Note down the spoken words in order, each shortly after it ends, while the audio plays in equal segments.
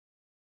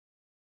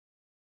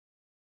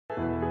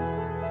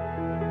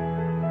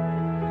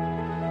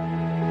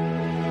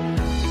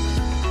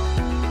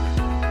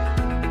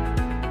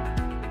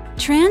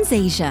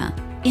Transasia,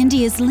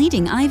 India's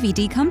leading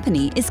IVD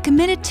company, is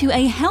committed to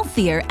a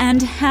healthier and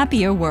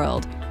happier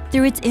world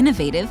through its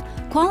innovative,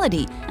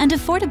 quality, and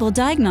affordable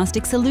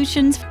diagnostic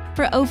solutions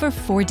for over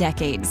 4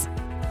 decades.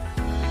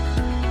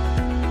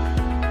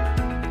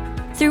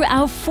 Through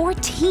our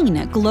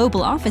 14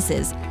 global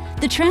offices,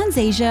 the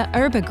Transasia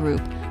Urba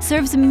Group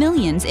serves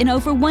millions in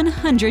over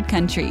 100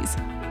 countries.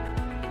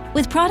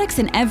 With products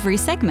in every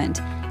segment,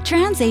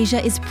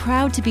 Transasia is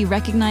proud to be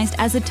recognized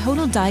as a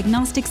total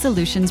diagnostic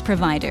solutions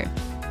provider.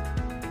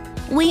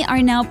 We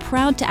are now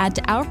proud to add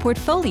to our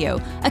portfolio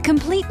a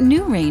complete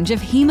new range of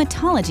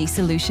hematology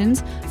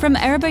solutions from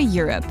Urba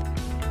Europe.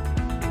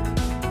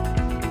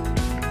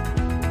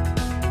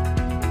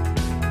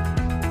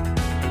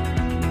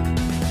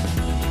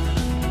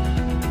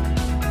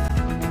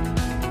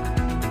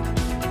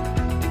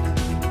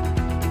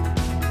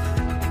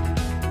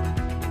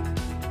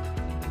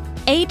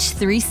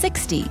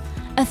 H360,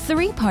 a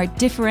 3-part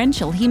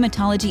differential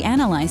hematology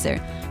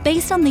analyzer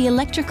based on the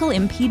electrical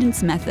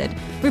impedance method,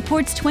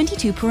 reports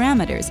 22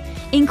 parameters,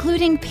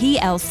 including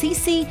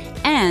PLCC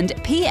and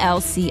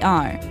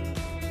PLCR.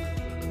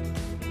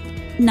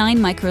 9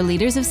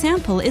 microliters of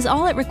sample is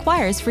all it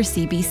requires for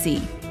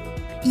CBC.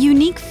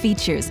 Unique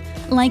features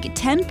like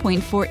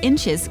 10.4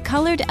 inches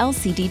colored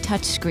LCD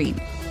touchscreen,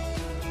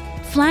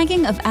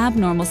 flagging of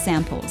abnormal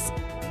samples,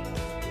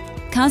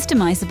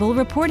 customizable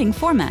reporting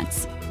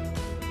formats,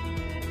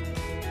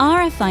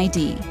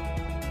 RFID,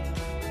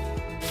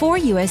 4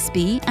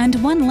 USB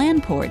and 1 LAN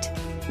port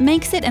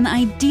makes it an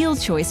ideal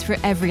choice for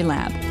every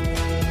lab.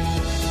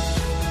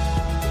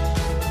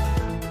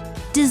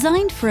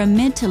 Designed for a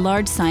mid to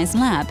large size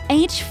lab,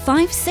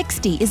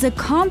 H560 is a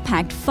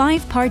compact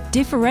 5-part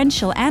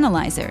differential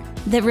analyzer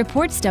that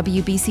reports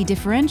WBC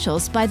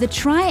differentials by the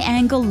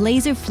triangle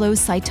laser flow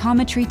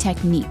cytometry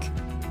technique.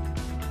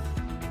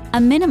 A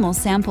minimal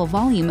sample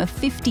volume of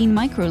 15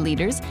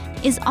 microliters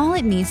is all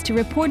it needs to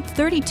report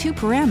 32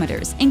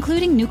 parameters,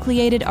 including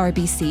nucleated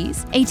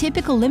RBCs,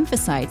 atypical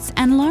lymphocytes,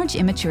 and large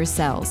immature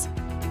cells.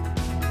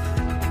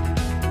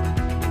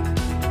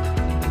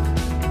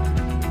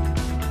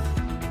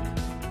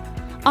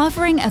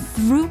 Offering a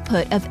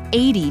throughput of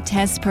 80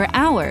 tests per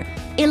hour,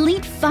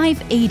 Elite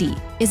 580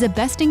 is a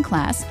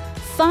best-in-class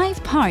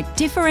 5-part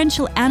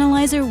differential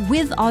analyzer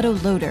with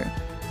autoloader.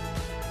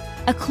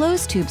 A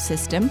closed-tube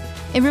system,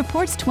 it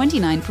reports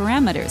 29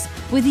 parameters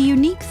with a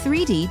unique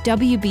 3D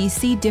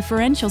WBC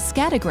differential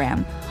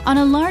scattergram on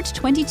a large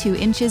 22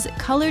 inches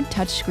colored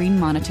touchscreen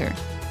monitor.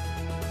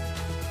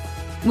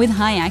 With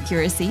high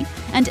accuracy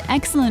and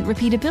excellent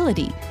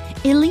repeatability,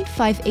 Elite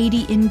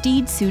 580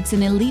 indeed suits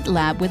an elite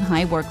lab with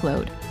high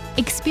workload.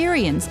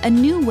 Experience a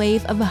new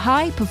wave of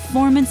high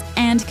performance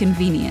and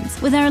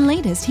convenience with our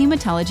latest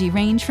hematology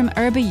range from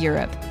Urba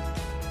Europe.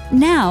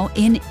 Now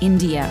in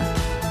India.